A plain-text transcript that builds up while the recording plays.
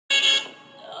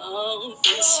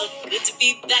so good to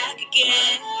be back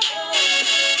again.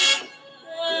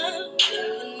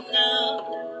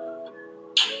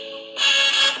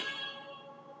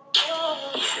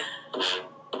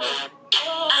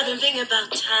 I've been thinking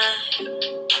about time.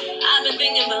 I've been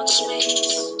thinking about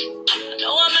space. I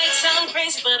know I might sound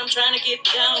crazy, but I'm trying to get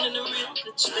down in a real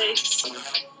good space. I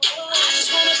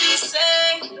just want to be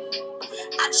safe.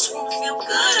 I just want to feel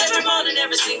good every morning,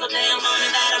 every single damn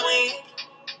morning that I wake.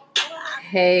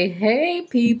 Hey,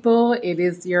 people. It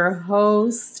is your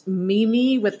host,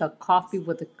 Mimi, with the Coffee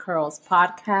with the Curls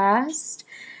podcast.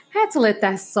 Had to let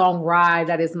that song ride.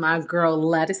 That is my girl,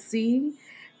 Lettucey.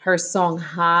 Her song,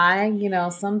 High.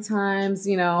 Sometimes,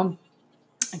 I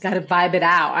got to vibe it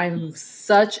out. I'm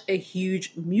such a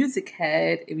huge music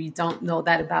head, if you don't know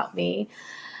that about me.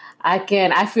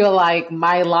 I feel like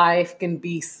my life can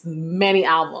be many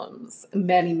albums,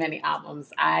 many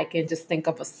albums. I can just think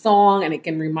of a song and it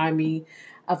can remind me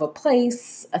of a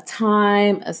place, a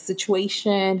time, a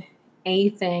situation,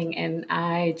 anything. And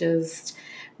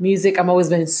music, I've always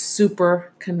been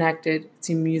super connected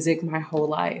to music my whole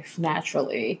life,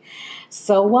 naturally.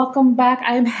 So welcome back.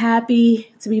 I'm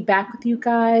happy to be back with you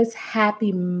guys.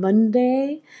 Happy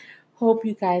Monday. Hope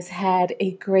you guys had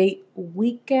a great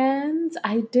weekend.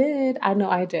 I did. I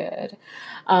know I did.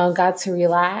 Got to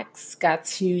relax, got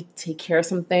to take care of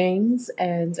some things,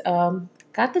 and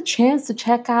got the chance to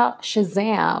check out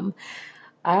Shazam.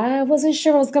 I wasn't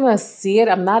sure I was going to see it.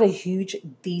 I'm not a huge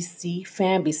DC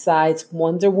fan besides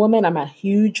Wonder Woman. I'm a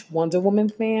huge Wonder Woman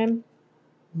fan,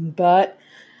 but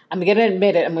I'm going to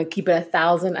admit it. I'm going to keep it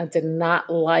 1,000. I did not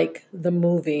like the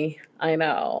movie. I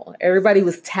know. Everybody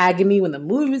was tagging me when the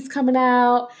movie was coming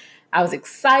out. I was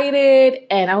excited,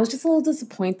 and I was just a little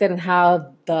disappointed in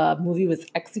how the movie was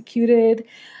executed.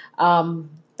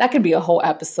 That could be a whole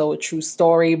episode, true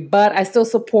story, but I still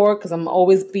support because I'm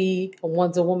always be a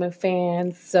Wonder Woman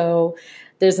fan. So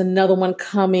there's another one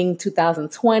coming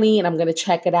 2020, and I'm going to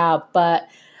check it out. But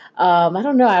I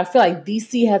don't know. I feel like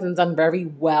DC hasn't done very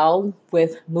well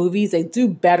with movies. They do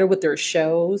better with their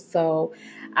shows. So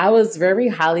I was very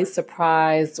highly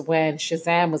surprised when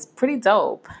Shazam was pretty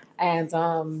dope. And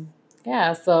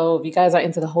yeah, so if you guys are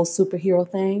into the whole superhero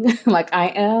thing like I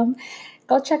am,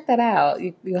 go check that out.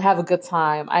 You'll have a good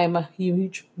time. I am a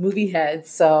huge movie head.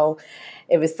 So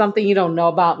if it's something you don't know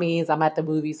about me, is I'm at the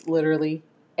movies literally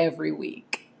every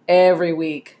week. Every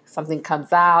week something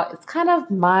comes out. It's kind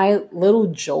of my little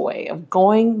joy of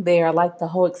going there, like the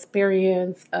whole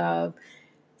experience of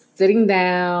sitting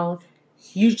down,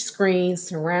 huge screen,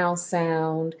 surround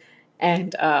sound,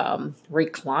 and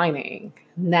reclining.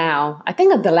 Now, I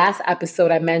think of the last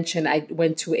episode I mentioned, I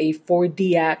went to a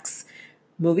 4DX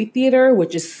movie theater,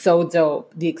 which is so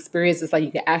dope. The experience is like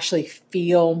you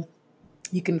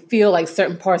can feel like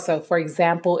certain parts of, for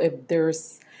example, if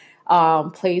there's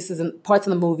places and parts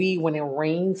of the movie when it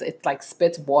rains, it like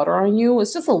spits water on you.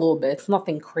 It's just a little bit. It's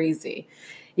nothing crazy.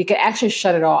 You can actually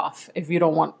shut it off if you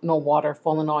don't want no water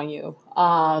falling on you.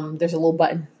 There's a little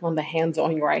button on the hands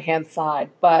on your right hand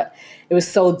side, but it was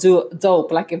so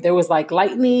dope. Like if there was like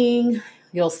lightning,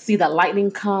 you'll see that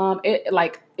lightning come. It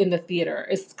like in the theater.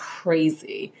 It's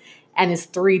crazy, and it's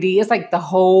 3D. It's like the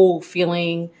whole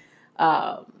feeling.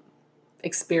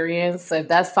 Experience. So if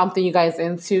that's something you guys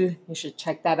into, you should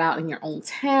check that out in your own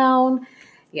town.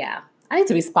 Yeah, I need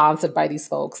to be sponsored by these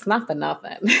folks, not for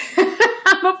nothing.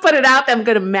 I'm gonna put it out there. I'm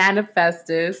gonna manifest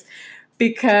this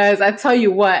because I tell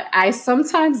you what, I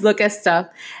sometimes look at stuff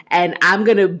and I'm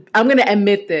gonna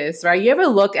admit this, right? You ever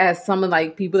look at some of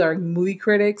like people that are movie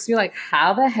critics? You're like,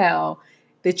 how the hell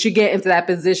did you get into that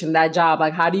position, that job?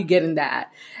 Like, how do you get in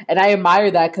that? And I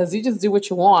admire that because you just do what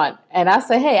you want. And I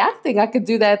say, hey, I think I could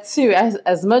do that too.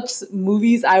 As much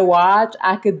movies I watch,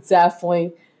 I could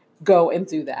definitely go and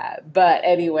do that. But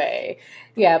anyway,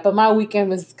 yeah, but my weekend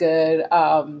was good.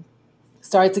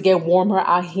 Started to get warmer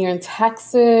out here in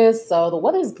Texas. So the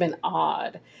weather's been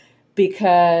odd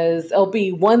because it'll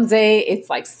be one day it's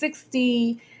like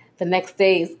 60, the next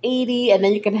day is 80, and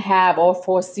then you can have all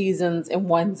 4 seasons in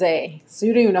one day. So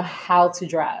you don't even know how to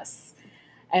dress.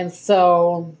 And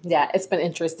so, yeah, it's been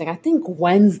interesting. I think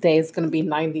Wednesday is going to be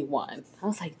 91. I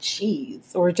was like,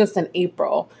 geez, or just in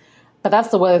April. But that's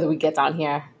the weather that we get down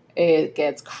here. It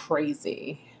gets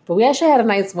crazy. But we actually had a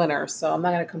nice winter, so I'm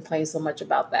not going to complain so much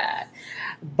about that.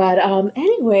 But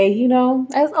anyway,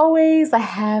 as always, I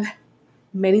have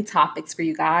many topics for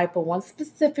you guys, but one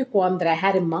specific one that I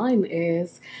had in mind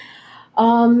is,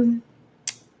 I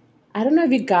don't know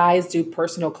if you guys do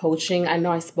personal coaching. I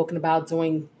know I've spoken about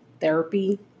doing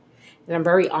therapy, and I'm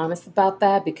very honest about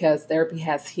that because therapy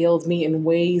has healed me in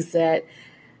ways that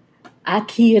I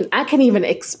can't even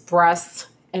express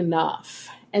enough.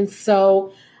 And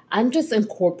so I'm just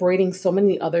incorporating so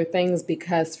many other things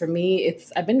because for me,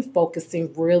 I've been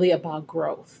focusing really about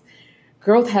growth.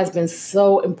 Growth has been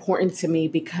so important to me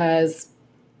because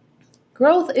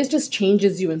growth, it just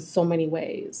changes you in so many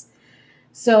ways.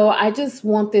 So I just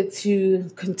wanted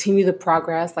to continue the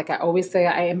progress. Like I always say,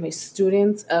 I am a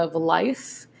student of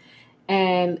life.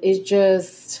 And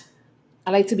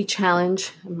I like to be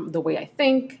challenged in the way I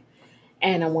think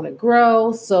and I want to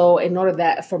grow. So in order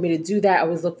that for me to do that, I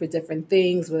always look for different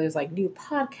things, whether it's like new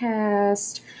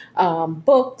podcasts,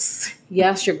 books.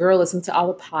 Yes, your girl listens to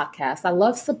all the podcasts. I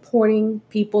love supporting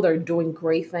people that are doing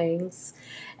great things.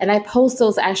 And I post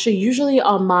those actually usually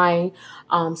on my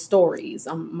stories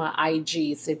on my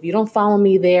IG. So if you don't follow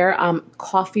me there,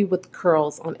 Coffee with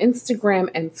Curls on Instagram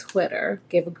and Twitter.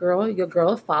 Give your girl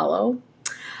a follow.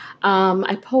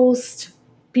 I post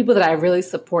people that I really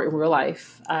support in real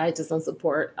life. I don't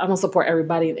support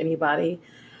everybody and anybody.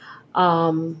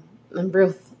 I'm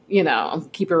real, I'm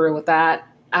keep it real with that.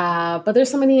 But there's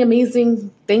so many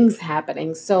amazing things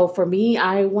happening. So for me,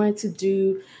 I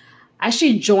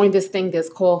actually joined this thing that's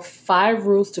called 5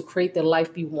 Rules to Create the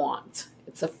Life You Want.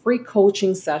 It's a free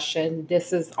coaching session.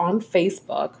 This is on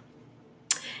Facebook.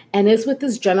 And it's with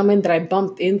this gentleman that I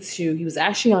bumped into. He was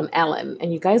actually on Ellen,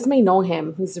 and you guys may know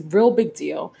him. He's a real big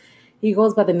deal. He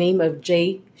goes by the name of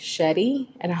Jay Shetty,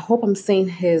 and I hope I'm saying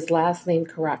his last name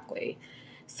correctly.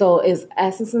 So it's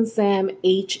S as in Sam,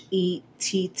 Hetty.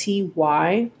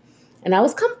 And I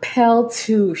was compelled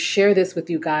to share this with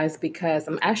you guys because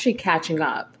I'm actually catching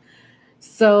up.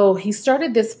 So he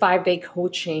started this 5-day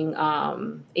coaching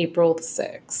April the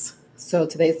 6th. So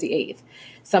today's the 8th.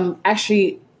 So I'm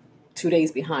actually 2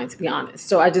 days behind, to be honest.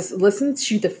 So I just listened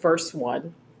to the first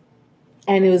one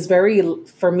and it was very,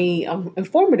 for me,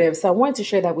 informative. So I wanted to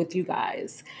share that with you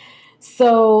guys.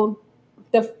 So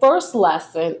the first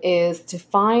lesson is to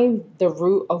find the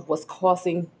root of what's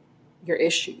causing your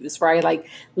issues, right? Like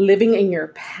living in your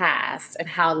past and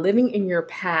how living in your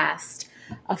past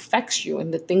affects you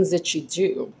and the things that you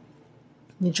do.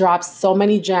 You drop so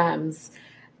many gems.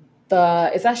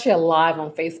 It's actually a live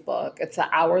on Facebook. It's an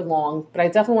hour long, but I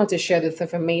definitely want to share this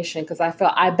information because I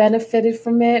feel I benefited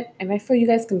from it, and I feel you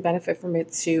guys can benefit from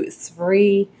it too. It's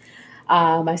free.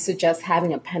 I suggest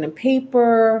having a pen and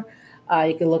paper.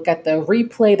 You can look at the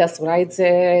replay. That's what I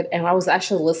did, and I was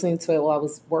actually listening to it while I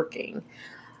was working,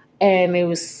 and it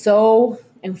was so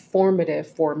informative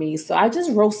for me. So I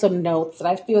just wrote some notes that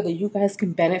I feel that you guys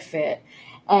can benefit.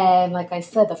 And like I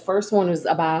said, the first one was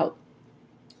about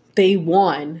day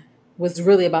one was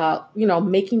really about,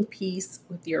 making peace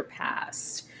with your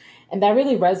past. And that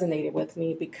really resonated with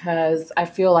me because I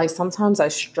feel like sometimes I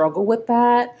struggle with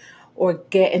that or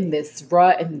get in this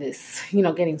rut and this,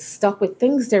 getting stuck with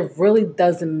things that really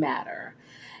doesn't matter.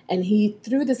 And he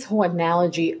threw this whole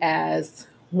analogy as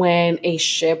when a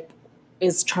ship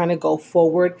is trying to go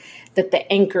forward, that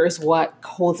the anchor is what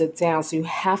holds it down. So you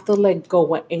have to let go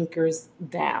what anchors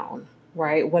down,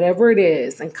 right? Whatever it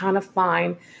is, and kind of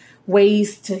find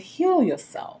ways to heal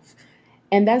yourself.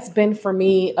 And that's been for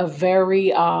me a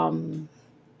very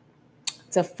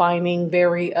defining,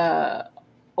 very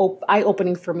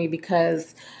eye-opening for me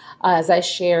because as I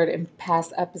shared in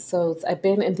past episodes, I've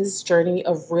been in this journey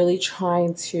of really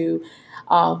trying to,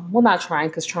 not trying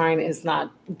because trying is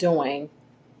not doing,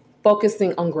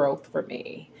 focusing on growth for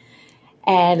me.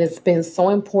 And it's been so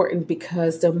important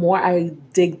because the more I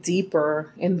dig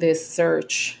deeper in this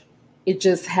search, it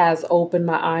just has opened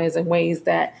my eyes in ways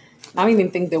that I don't even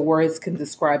think the words can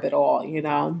describe it all.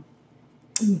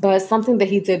 But something that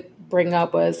he did bring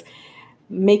up was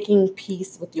making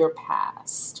peace with your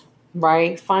past,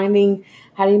 right? Finding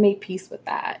how do you make peace with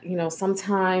that?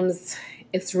 Sometimes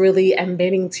it's really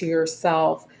admitting to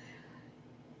yourself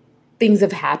things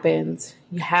have happened.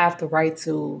 You have the right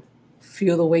to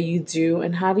feel the way you do.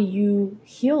 And how do you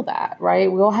heal that,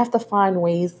 right? We all have to find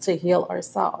ways to heal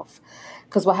ourselves.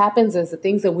 Because what happens is the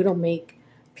things that we don't make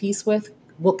peace with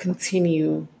will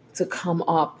continue to come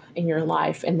up in your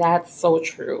life. And that's so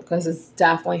true because it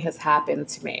definitely has happened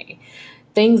to me.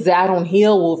 Things that I don't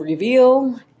heal will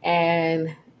reveal.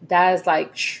 And that is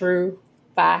like true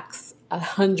facts,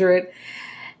 100.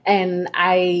 And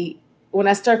when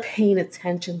I start paying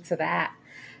attention to that,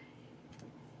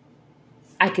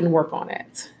 I can work on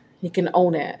it. You can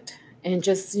own it. And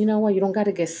just, you know what, you don't got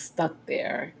to get stuck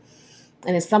there.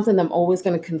 And it's something I'm always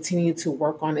going to continue to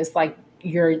work on. It's like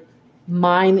your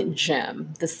mind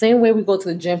gym. The same way we go to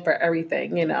the gym for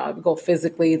everything, we go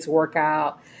physically to work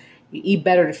out, you eat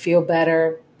better to feel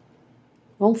better.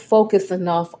 Don't focus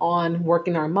enough on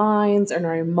working our minds and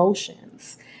our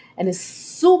emotions. And it's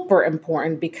super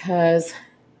important because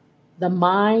The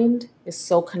mind is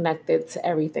so connected to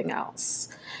everything else.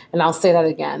 And I'll say that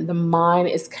again. The mind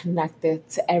is connected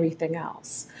to everything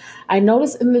else. I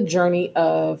noticed in the journey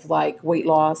of like weight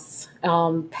loss,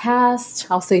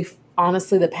 I'll say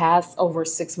honestly, the past over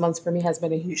 6 months for me has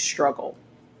been a huge struggle.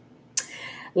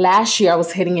 Last year, I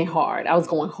was hitting it hard. I was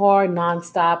going hard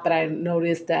nonstop, but I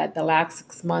noticed that the last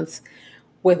 6 months,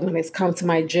 when it's come to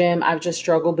my gym, I've just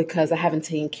struggled because I haven't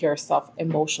taken care of stuff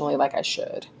emotionally like I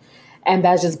should. And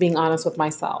that's just being honest with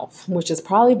myself, which is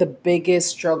probably the biggest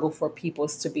struggle for people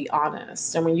is to be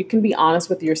honest. And when you can be honest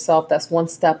with yourself, that's one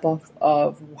step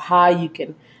of how you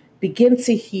can begin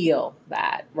to heal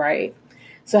that, right?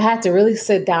 So I had to really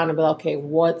sit down and be like, okay,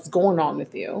 what's going on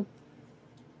with you?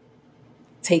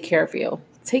 Take care of you.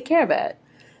 Take care of it,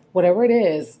 whatever it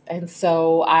is. And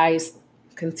so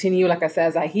continue, like I said,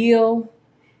 as I heal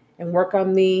and work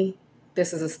on me.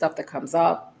 This is the stuff that comes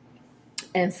up.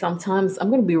 And sometimes I'm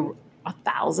going to be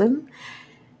 1,000.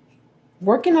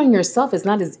 Working on yourself is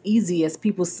not as easy as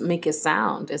people make it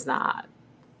sound. It's not.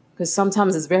 Because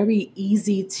sometimes it's very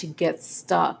easy to get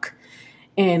stuck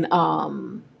in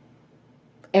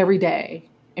every day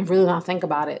and really not think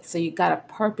about it. So you got to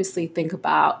purposely think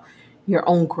about your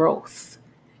own growth.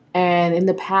 And in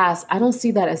the past, I don't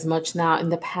see that as much now. In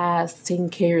the past, taking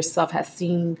care of yourself has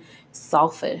seemed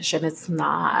selfish, and it's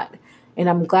not. And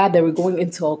I'm glad that we're going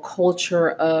into a culture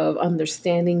of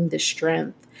understanding the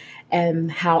strength and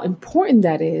how important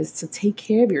that is to take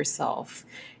care of yourself.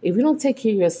 If you don't take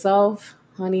care of yourself,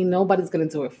 honey, nobody's going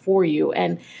to do it for you.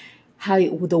 And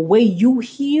the way you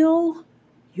heal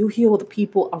the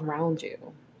people around you.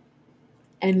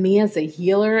 And me as a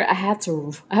healer, I have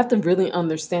to really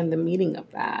understand the meaning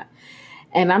of that.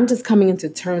 And I'm just coming into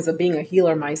terms of being a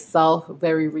healer myself,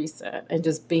 very recent, and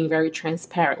just being very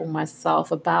transparent with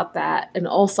myself about that. And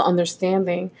also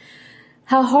understanding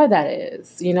how hard that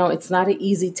is. It's not an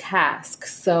easy task.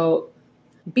 So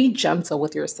be gentle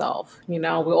with yourself. We're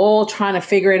all trying to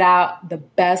figure it out the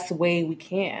best way we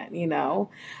can.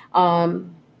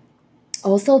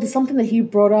 Also, something that he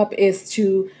brought up is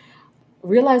to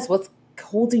realize what's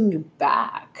holding you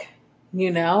back.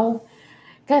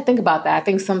 Gotta think about that. I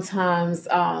think sometimes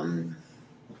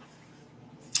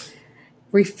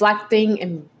reflecting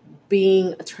and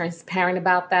being transparent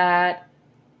about that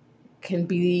can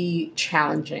be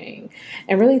challenging.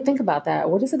 And really think about that.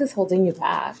 What is it that's holding you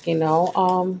back?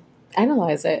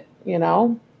 Analyze it.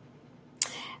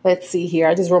 Let's see here.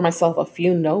 I just wrote myself a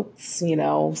few notes.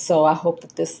 So I hope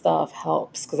that this stuff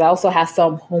helps, because I also have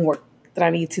some homework that I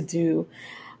need to do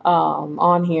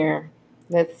on here.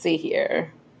 Let's see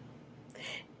here.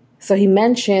 So he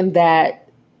mentioned that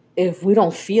if we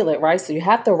don't feel it, right? So you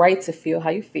have the right to feel how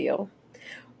you feel.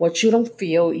 What you don't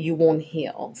feel, you won't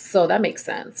heal. So that makes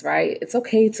sense, right? It's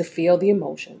okay to feel the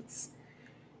emotions.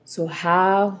 So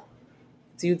how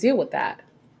do you deal with that?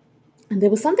 And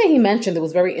there was something he mentioned that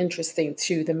was very interesting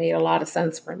too, that made a lot of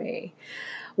sense for me,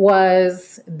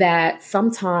 was that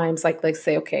sometimes, like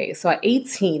say, okay, so at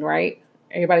 18, right?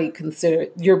 Everybody consider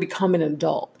you're becoming an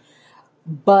adult,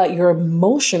 but your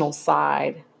emotional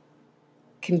side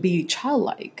can be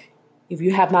childlike if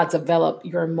you have not developed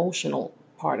your emotional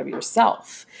part of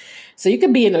yourself. So you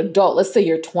could be an adult, let's say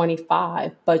you're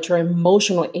 25, but your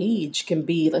emotional age can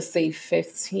be, let's say,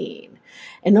 15.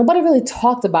 And nobody really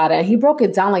talked about it. And he broke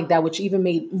it down like that, which even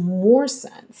made more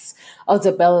sense of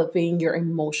developing your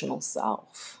emotional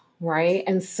self, right?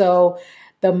 And so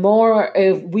the more,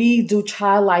 if we do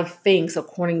childlike things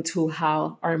according to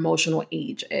how our emotional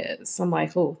age is, I'm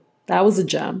like, oh, that was a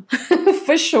gem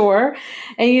for sure.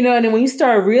 And, and then when you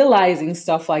start realizing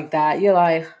stuff like that, you're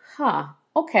like,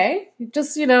 okay.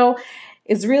 Just,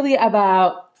 it's really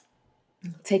about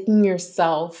taking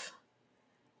yourself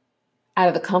out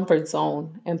of the comfort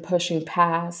zone and pushing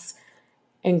past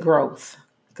and growth.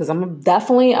 Because I'm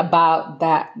definitely about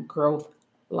that growth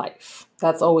life.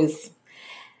 That's always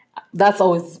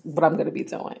what I'm going to be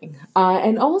doing.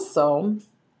 And also,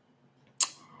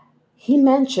 he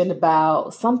mentioned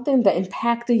about something that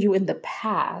impacted you in the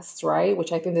past, right?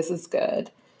 Which I think this is good,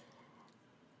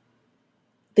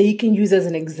 that you can use as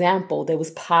an example that was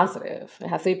positive. It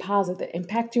has to be positive, that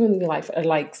impact you in your life, or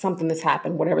like something that's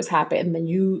happened, whatever's happened, and then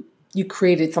you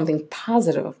created something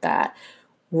positive of that.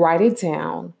 Write it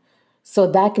down.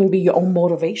 So that can be your own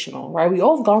motivational, right? We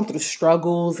all have gone through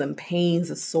struggles and pains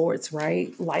of sorts,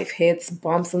 right? Life hits,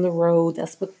 bumps in the road.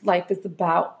 That's what life is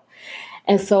about.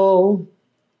 And so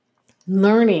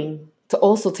learning to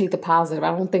also take the positive.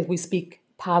 I don't think we speak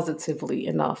positively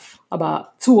enough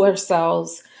about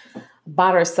ourselves.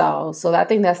 So I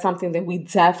think that's something that we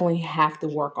definitely have to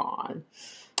work on.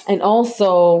 And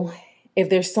also, if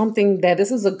there's something that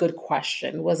this is a good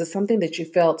question. Was it something that you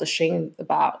felt ashamed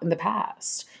about in the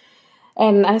past?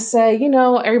 And I say,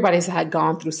 everybody's had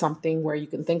gone through something where you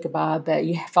can think about that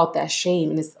you felt that shame,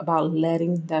 and it's about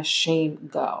letting that shame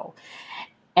go.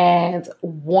 And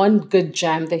one good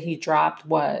gem that he dropped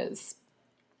was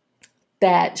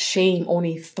that shame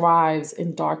only thrives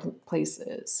in dark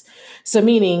places. So,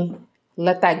 meaning,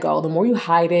 let that go. The more you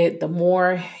hide it, the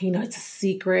more, it's a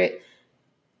secret.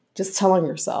 Just telling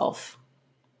yourself,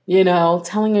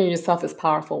 telling yourself is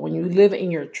powerful when you live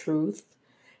in your truth.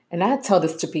 And I tell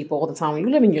this to people all the time. When you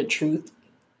live in your truth,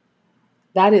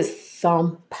 that is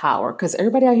some power, because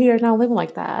everybody out here is not living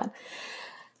like that.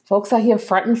 Folks out here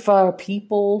fronting for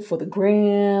people, for the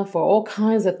gram, for all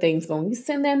kinds of things. But when you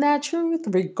stand there in that truth,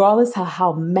 regardless of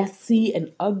how messy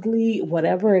and ugly,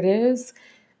 whatever it is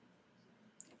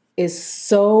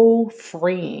so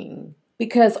freeing,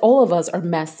 because all of us are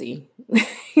messy.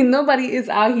 Nobody is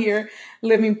out here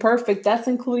living perfect. That's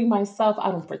including myself. I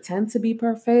don't pretend to be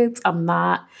perfect. I'm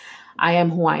not. I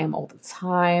am who I am all the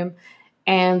time.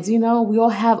 And, we all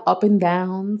have up and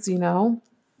downs,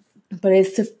 but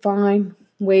it's to find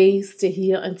ways to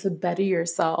heal and to better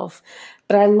yourself.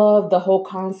 But I love the whole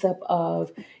concept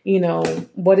of,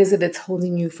 what is it that's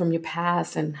holding you from your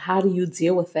past, and how do you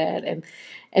deal with it,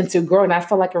 and to grow. And I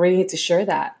feel like I really need to share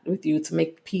that with you, to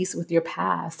make peace with your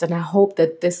past. And I hope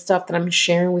that this stuff that I'm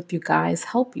sharing with you guys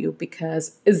help you,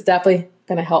 because it's definitely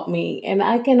going to help me. And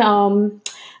I'm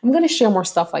going to share more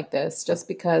stuff like this, just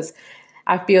because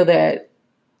I feel that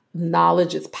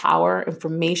knowledge is power,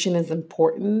 information is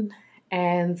important.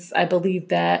 And I believe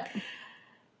that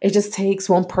it just takes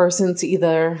one person to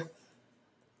either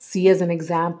see as an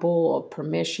example or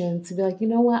permission to be like, you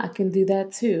know what, I can do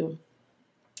that too.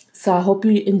 So I hope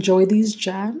you enjoy these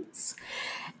gems.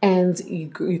 And you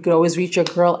could always reach your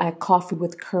girl at Coffee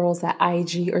with Curls at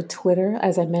IG or Twitter,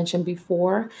 as I mentioned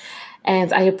before.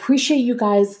 And I appreciate you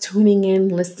guys tuning in,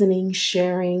 listening,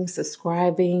 sharing,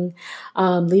 subscribing,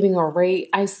 leaving a rate.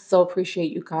 I so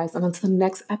appreciate you guys. And until the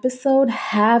next episode,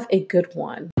 have a good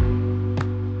one.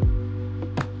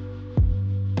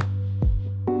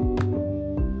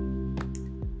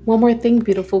 One more thing,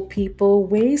 beautiful people,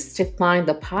 ways to find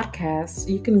the podcast.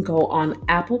 You can go on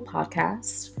Apple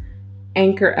Podcasts,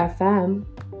 Anchor FM,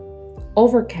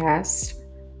 Overcast,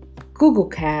 Google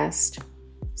Cast,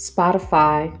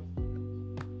 Spotify,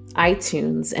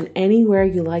 iTunes, and anywhere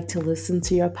you like to listen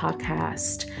to your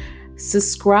podcast.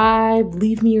 Subscribe,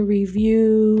 leave me a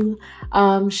review,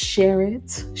 share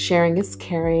it. Sharing is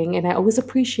caring. And I always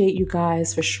appreciate you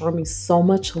guys for showing me so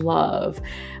much love,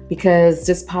 because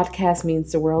this podcast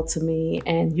means the world to me,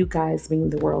 and you guys mean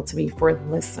the world to me for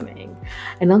listening.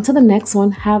 And until the next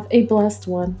one, have a blessed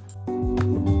one.